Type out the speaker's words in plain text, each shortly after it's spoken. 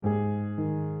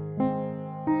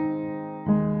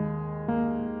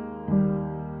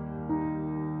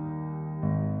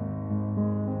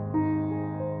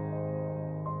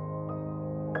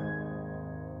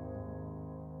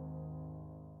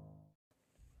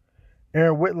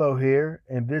Aaron Whitlow here,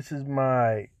 and this is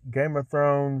my Game of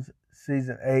Thrones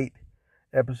Season 8,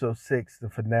 Episode 6, the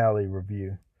finale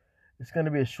review. It's going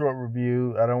to be a short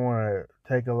review. I don't want to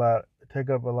take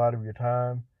up a lot of your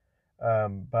time,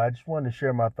 but I just wanted to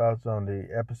share my thoughts on the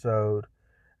episode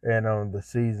and on the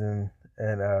season,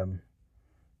 and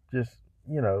just,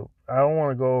 I don't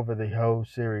want to go over the whole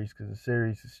series because the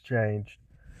series has changed.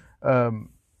 Um,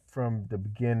 from the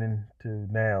beginning to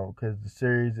now, because the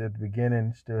series at the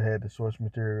beginning still had the source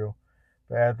material,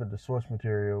 but after the source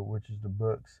material, which is the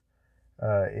books,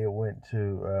 it went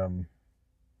to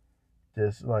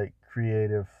just like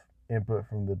creative input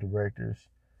from the directors.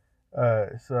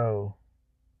 So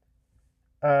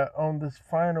on this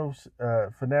final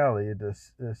finale, the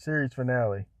series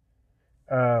finale,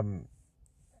 um,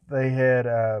 they had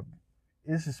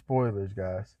this is spoilers,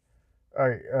 guys. All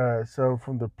right, so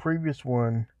from the previous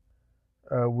one,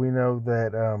 we know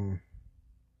that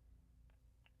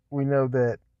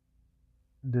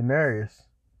Daenerys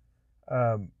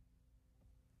um,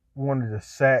 wanted to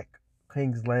sack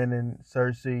King's Landing.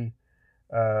 Cersei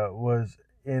was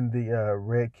in the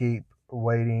Red Keep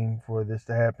waiting for this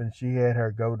to happen. She had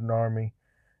her golden army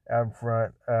out in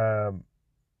front.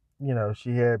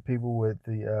 She had people with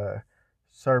the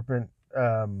serpent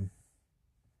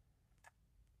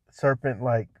serpent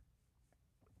like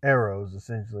arrows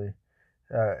essentially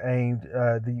aimed.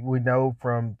 We know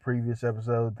from previous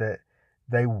episode that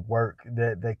they work,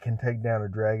 that they can take down a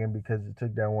dragon because it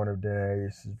took down one of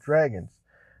Daenerys' dragons.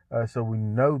 So we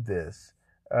know this.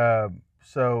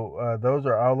 Those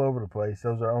are all over the place.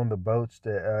 Those are on the boats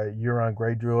that Euron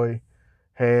Greyjoy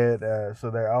had.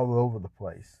 So they're all over the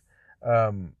place.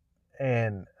 So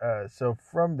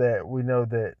from that, we know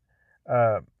that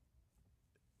uh,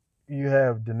 you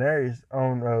have Daenerys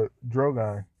on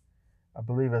Drogon. I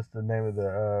believe that's the name of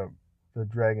the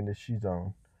dragon that she's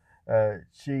on.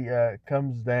 She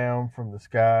comes down from the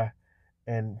sky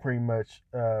and pretty much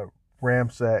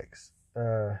ramsacks,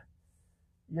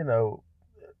 you know,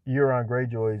 Euron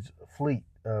Greyjoy's fleet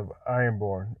of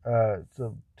Ironborn.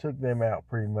 So took them out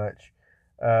pretty much,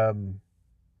 um,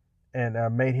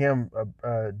 and made him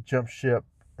jump ship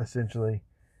essentially.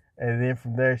 And then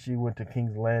from there, she went to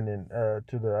King's Landing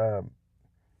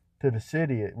to the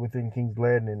city within King's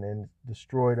Landing and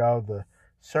destroyed all the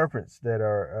serpents that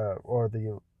are or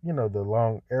the the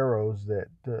long arrows that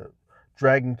the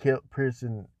dragon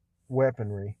piercing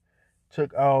weaponry,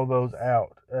 took all those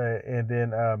out, and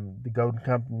then the Golden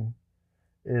Company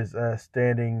is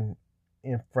standing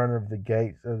in front of the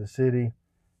gates of the city,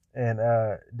 and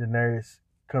Daenerys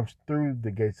comes through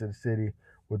the gates of the city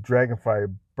with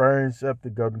dragonfire, burns up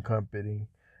the Golden Company.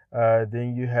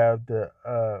 Then you have the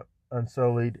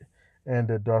Unsullied and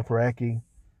the Dothraki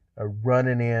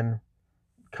running in,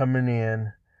 coming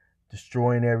in,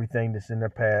 destroying everything that's in their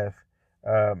path.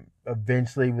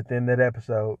 Eventually, within that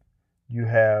episode, you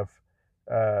have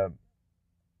uh,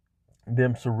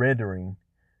 them surrendering.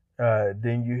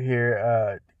 Then you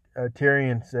hear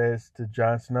Tyrion says to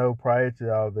Jon Snow prior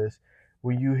to all this,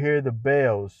 when you hear the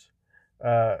bells,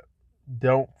 uh,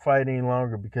 don't fight any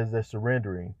longer because they're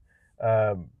surrendering.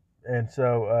 And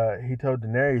so he told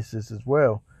Daenerys this as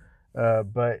well.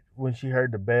 But when she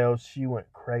heard the bells, she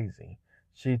went crazy.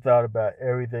 She thought about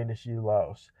everything that she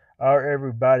lost, or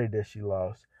everybody that she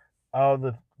lost, all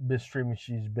the mistreatment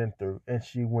she's been through, and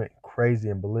she went crazy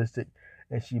and ballistic,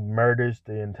 and she murders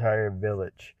the entire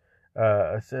village,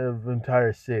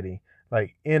 entire city,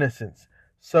 like innocents,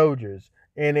 soldiers,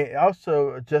 and it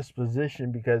also adjusts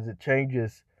position because it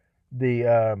changes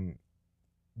the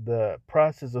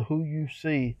process of who you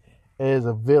see as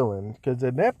a villain. Because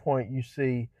at that point,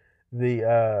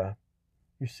 the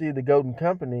you see the Golden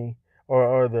Company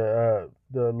or the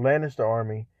Lannister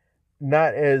army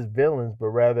not as villains, but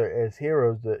rather as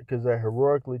heroes, because they're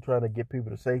heroically trying to get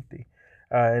people to safety.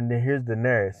 And then here's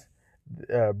Daenerys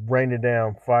raining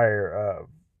down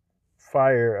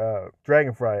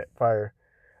dragon fire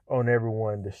on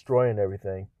everyone, destroying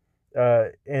everything.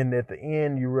 And at the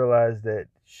end, you realize that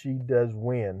she does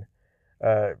win,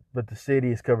 but the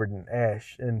city is covered in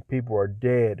ash and people are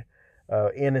dead,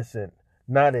 innocent,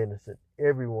 not innocent.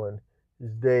 Everyone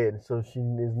is dead. So she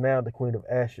is now the Queen of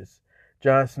Ashes.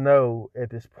 Jon Snow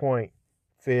at this point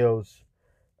feels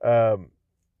um,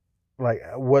 like,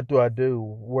 what do I do?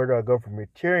 Where do I go from here?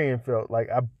 Tyrion felt like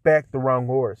I backed the wrong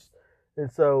horse,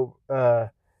 and so uh,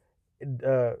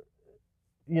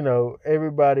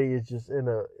 everybody is just in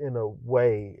a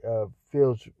way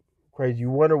feels crazy. You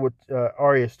wonder what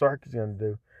Arya Stark is going to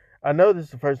do. I know this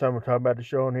is the first time we're talking about the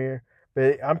show on here,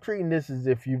 but I'm treating this as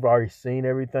if you've already seen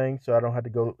everything, so I don't have to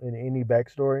go in any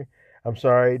backstory. I'm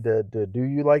sorry to do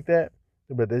you like that.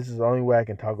 but this is the only way I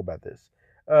can talk about this.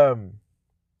 Um,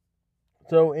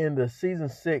 so in the season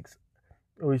 6,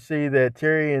 we see that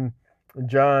Tyrion,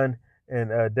 Jon,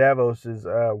 and Davos is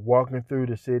walking through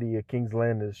the city of King's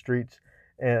Landing, the streets,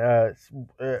 and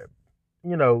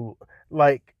you know,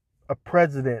 like a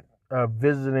president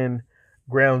visiting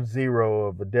ground zero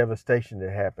of a devastation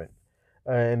that happened.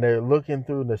 And they're looking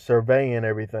through the surveying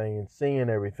everything and seeing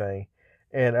everything.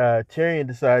 And Tyrion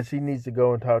decides he needs to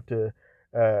go and talk to,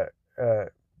 uh, uh,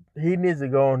 he needs to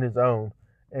go on his own.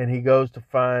 And he goes to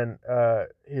find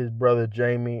his brother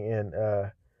Jaime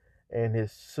and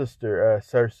his sister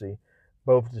Cersei,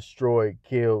 both destroyed,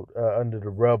 killed under the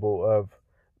rubble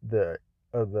the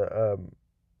of the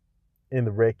in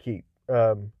the Red Keep,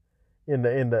 in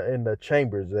the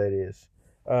chambers, that is,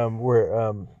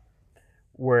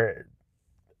 where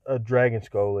a dragon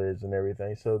skull is and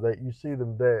everything. So that you see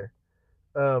them there,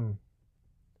 um,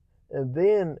 and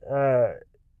then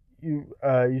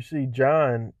you see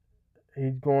Jon.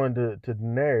 He's going to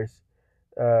Daenerys.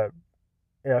 Uh,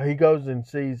 yeah, he goes and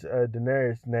sees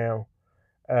Daenerys now.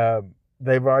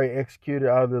 They've already executed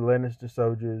all the Lannister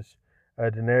soldiers.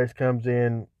 Daenerys comes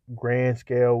in grand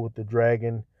scale with the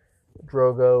dragon,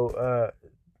 Drogo,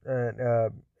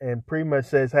 and pretty much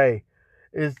says, "Hey,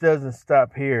 it doesn't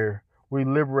stop here. We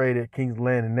liberated King's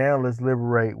Landing. Now let's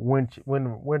liberate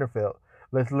Winterfell.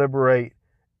 Let's liberate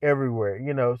everywhere."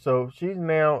 So she's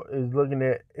now is looking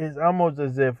at. It's almost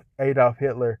as if Adolf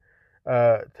Hitler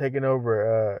taking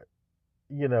over.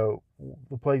 The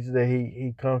places that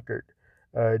he conquered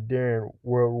during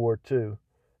World War II.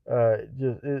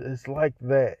 It's like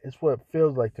that. It's what it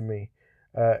feels like to me.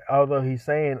 Although he's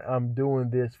saying I'm doing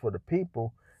this for the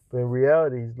people, but in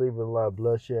reality he's leaving a lot of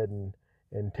bloodshed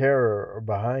and terror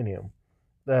behind him.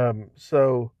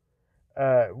 So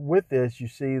with this, you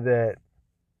see that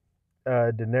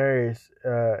Daenerys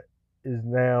is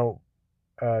now.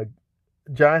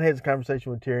 Jon has a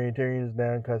conversation with Tyrion. Tyrion is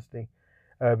now in custody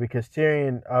because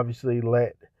Tyrion obviously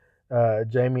let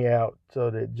Jaime out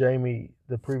so that Jaime,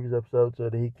 the previous episode, so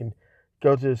that he can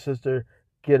go to his sister,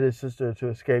 get his sister to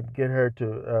escape, get her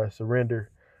to surrender.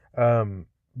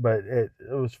 But it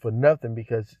was for nothing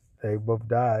because they both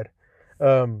died.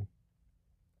 Um,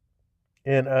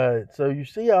 and so you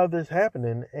see all this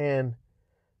happening, and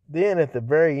then at the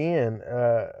very end,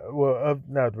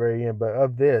 not the very end, but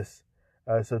of this,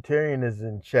 so Tyrion is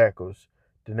in shackles.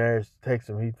 Daenerys takes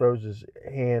him. He throws his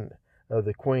hand of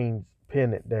the queen's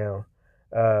pendant down.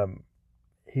 Um,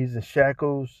 he's in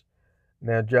shackles.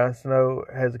 Now Jon Snow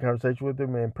has a conversation with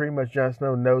him, and pretty much Jon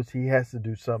Snow knows he has to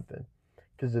do something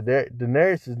because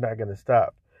Daenerys is not going to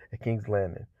stop at King's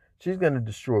Landing. She's going to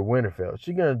destroy Winterfell.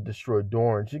 She's going to destroy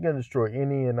Dorne. She's going to destroy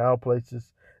any and all places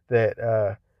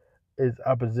that is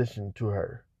opposition to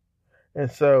her. And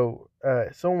so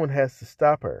someone has to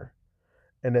stop her,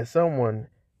 and that someone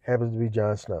happens to be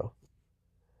Jon Snow,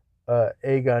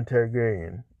 Aegon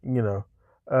Targaryen.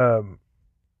 Um,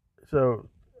 so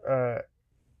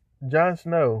Jon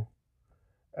Snow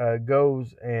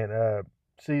goes and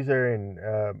sees her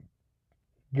and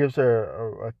gives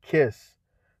her a kiss,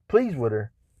 pleads with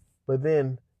her, but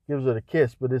then gives her the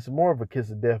kiss. But it's more of a kiss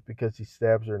of death because he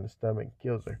stabs her in the stomach and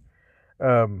kills her.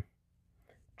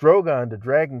 Drogon, the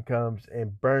dragon, comes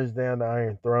and burns down the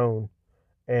Iron Throne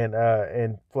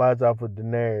and flies off with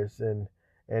Daenerys,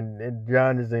 and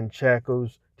Jon is in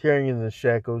shackles. Tyrion is in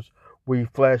shackles. We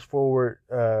flash forward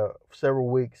several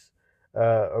weeks,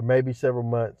 or maybe several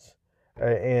months,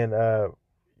 and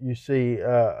you see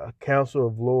a council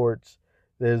of lords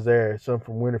that is there. Some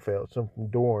from Winterfell, some from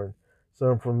Dorne,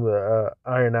 some from the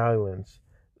Iron Islands,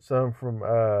 some from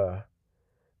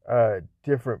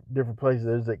different places.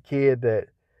 There's a kid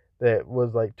that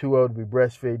was like too old to be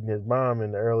breastfeeding his mom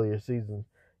in the earlier seasons.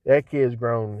 That kid's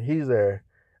grown. He's there.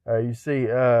 You see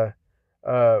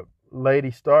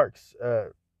Lady Stark's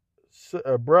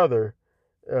brother,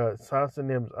 Sansa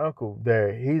Nim's uncle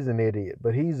there. He's an idiot,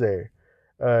 but he's there.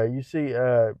 You see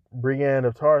Brienne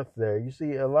of Tarth there. You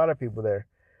see a lot of people there.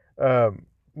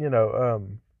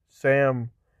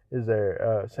 Sam is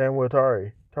there. Samuel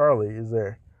Tarly is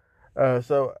there.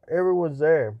 So everyone's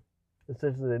there,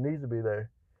 essentially, that needs to be there.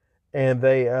 And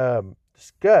they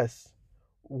discuss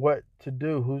what to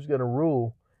do, who's going to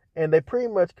rule. And they pretty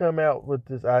much come out with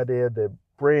this idea that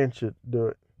Bran should do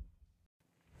it.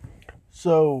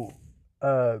 So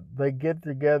they get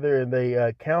together and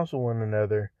they counsel one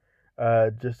another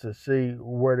just to see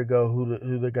where to go, who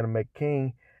they're going to make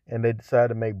king. And they decide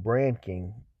to make Bran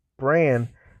king. Bran,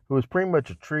 who is pretty much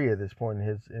a tree at this point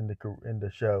in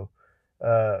the show,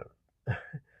 but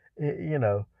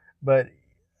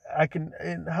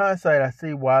in hindsight, I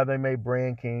see why they made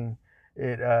Bran king.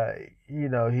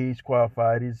 he's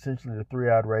qualified. He's essentially the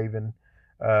three-eyed raven.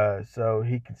 So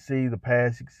he can see the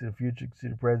past, he can see the future, he can see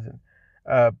the present.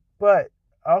 But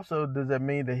also, does that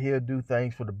mean that he'll do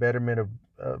things for the betterment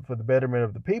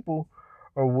of the people,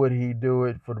 or would he do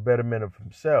it for the betterment of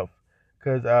himself?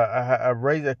 Because I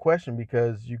raise that question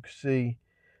because you can see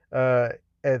at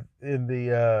in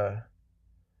the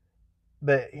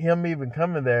that him even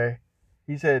coming there,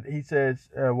 he says,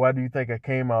 why do you think I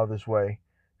came all this way?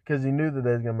 Because he knew that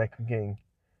they was gonna make him king.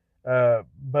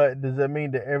 But does that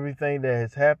mean that everything that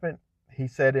has happened, he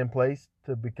set in place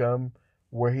to become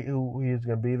who he is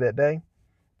going to be that day?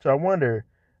 So I wonder,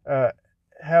 uh,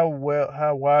 how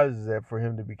wise is that for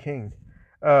him to be king?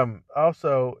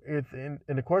 Also, if in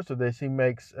the course of this, he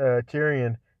makes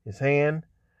Tyrion his hand.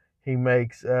 He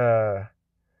makes uh,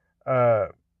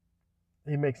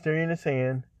 he makes Tyrion his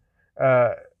hand.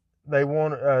 Uh, they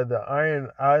want the Iron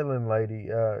Island lady,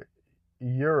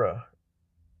 Yura,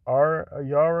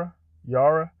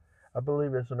 Yara, I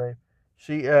believe that's her name.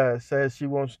 She says she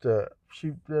wants to.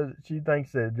 She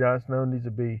thinks that Jon Snow needs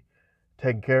to be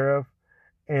taken care of,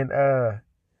 and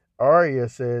Arya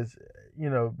says,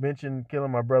 mention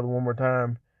killing my brother one more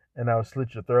time, and I'll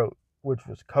slit your throat, which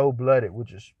was cold blooded.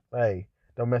 Which is, hey,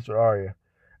 don't mess with Arya.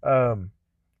 Um,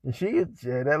 and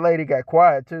that lady got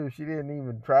quiet too. She didn't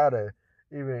even try to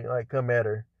even like come at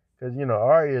her because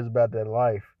Arya is about that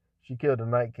life. She killed the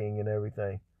Night King and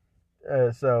everything.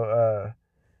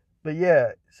 But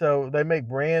yeah, so they make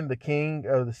Bran the king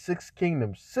of the six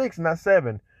kingdoms, six, not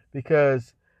seven,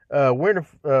 because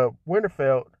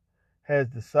Winterfell has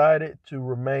decided to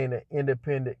remain an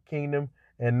independent kingdom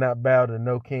and not bow to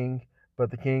no king,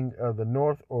 but the king of the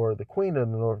north or the queen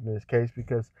of the north in this case,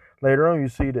 because later on you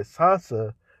see that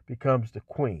Sansa becomes the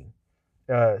queen.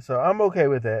 So I'm okay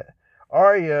with that.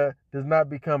 Arya does not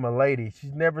become a lady. She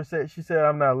said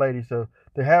I'm not a lady. So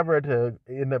to have her to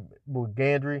end up with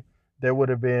Gendry, that would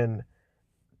have been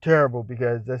terrible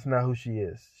because that's not who she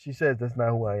is. She says that's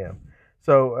not who I am.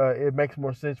 So it makes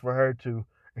more sense for her to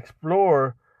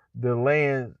explore the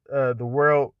land, the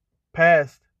world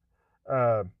past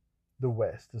uh, the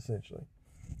West, essentially.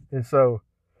 And so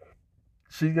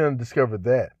she's going to discover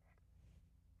that.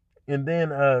 And then,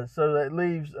 so that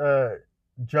leaves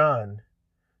Jon.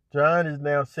 Jon is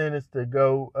now sentenced to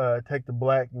go take the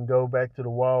black and go back to the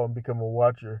wall and become a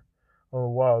watcher on the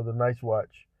wall, the Night's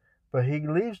Watch. But he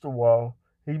leaves the wall.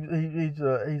 He's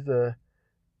a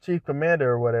chief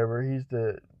commander or whatever. He's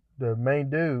the main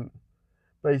dude.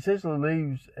 But he essentially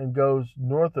leaves and goes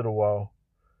north of the wall.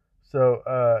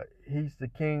 So he's the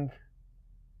king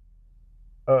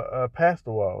past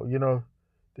the wall.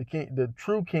 The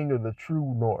true king of the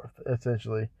true north,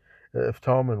 essentially, if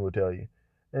Tolman would tell you.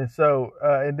 And so,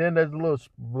 and then there's a little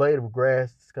blade of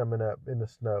grass that's coming up in the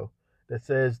snow that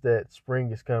says that spring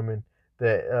is coming,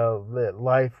 that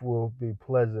life will be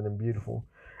pleasant and beautiful.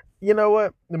 You know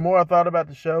what? The more I thought about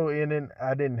the show ending,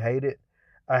 I didn't hate it.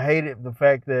 I hated the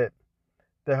fact that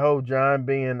the whole Jon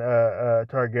being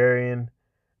Targaryen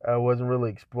wasn't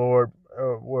really explored,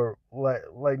 or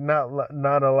like not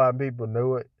a lot of people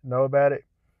know about it.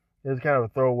 It was kind of a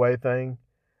throwaway thing.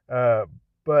 Uh,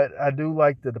 but I do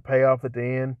like the payoff at the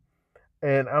end,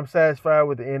 and I'm satisfied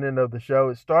with the ending of the show.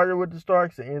 It started with the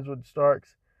Starks, it ends with the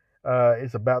Starks.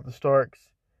 It's about the Starks,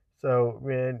 so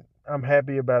man, I'm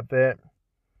happy about that.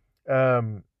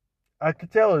 Um, I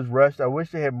could tell it was rushed. I wish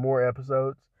they had more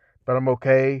episodes, but I'm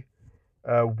okay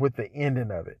with the ending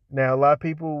of it. Now, a lot of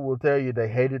people will tell you they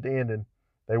hated the ending.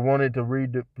 They wanted to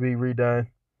be redone.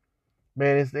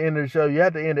 Man, it's the end of the show. You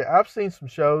have to end it. I've seen some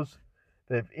shows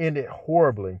that have ended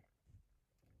horribly.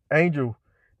 Angel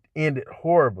ended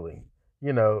horribly,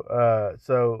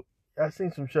 so I've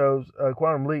seen some shows.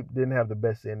 Quantum Leap didn't have the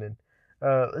best ending.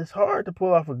 It's hard to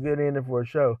pull off a good ending for a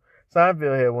show.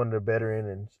 Seinfeld had one of the better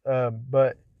endings.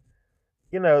 But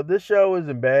this show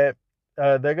isn't bad.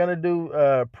 They're gonna do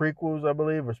prequels, I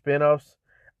believe, or spinoffs.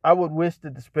 I would wish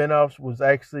that the spinoffs was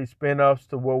actually spinoffs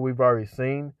to what we've already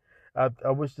seen.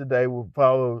 I wish that they would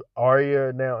follow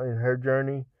Arya now in her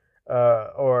journey,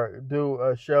 or do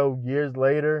a show years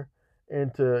later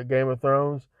into Game of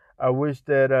Thrones. I wish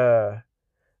that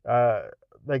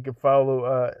they could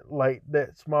follow like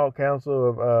that small council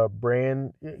of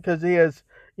Bran, because he has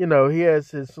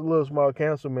his little small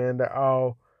council, man.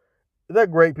 They're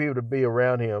great people to be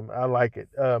around him. I like it.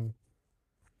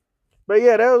 But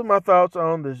yeah, that was my thoughts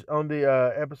on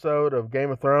the episode of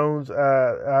Game of Thrones.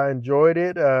 I enjoyed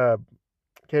it.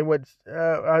 Can't wait.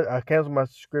 I canceled my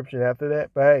subscription after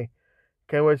that, but hey,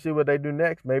 can't wait to see what they do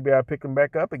next. Maybe I'll pick them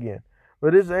back up again.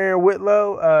 But this is Aaron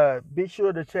Whitlow. Be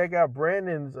sure to check out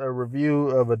Brandon's review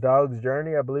of A Dog's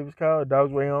Journey. I believe it's called A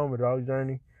Dog's Way Home, A Dog's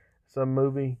Journey. some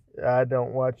movie. I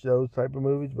don't watch those type of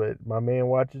movies, but my man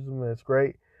watches them, and it's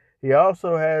great. He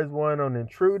also has one on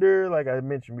Intruder, like I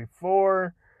mentioned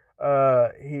before.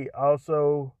 He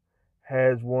also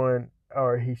has one,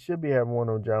 or he should be having one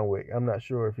on John Wick. I'm not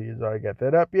sure if he's already got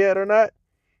that up yet or not.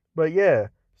 But yeah,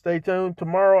 stay tuned.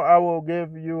 Tomorrow I will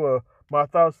give you my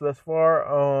thoughts thus far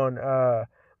on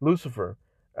Lucifer.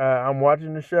 I'm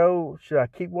watching the show. Should I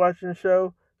keep watching the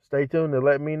show? Stay tuned and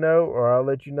let me know, or I'll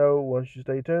let you know once you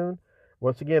stay tuned.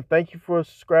 Once again, thank you for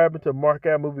subscribing to Mark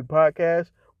Out Movie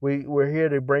Podcast. We're here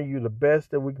to bring you the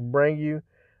best that we can bring you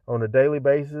on a daily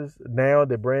basis. Now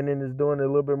that Brandon is doing it a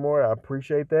little bit more, I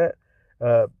appreciate that.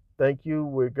 Thank you.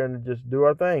 We're going to just do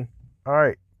our thing. All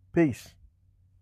right. Peace.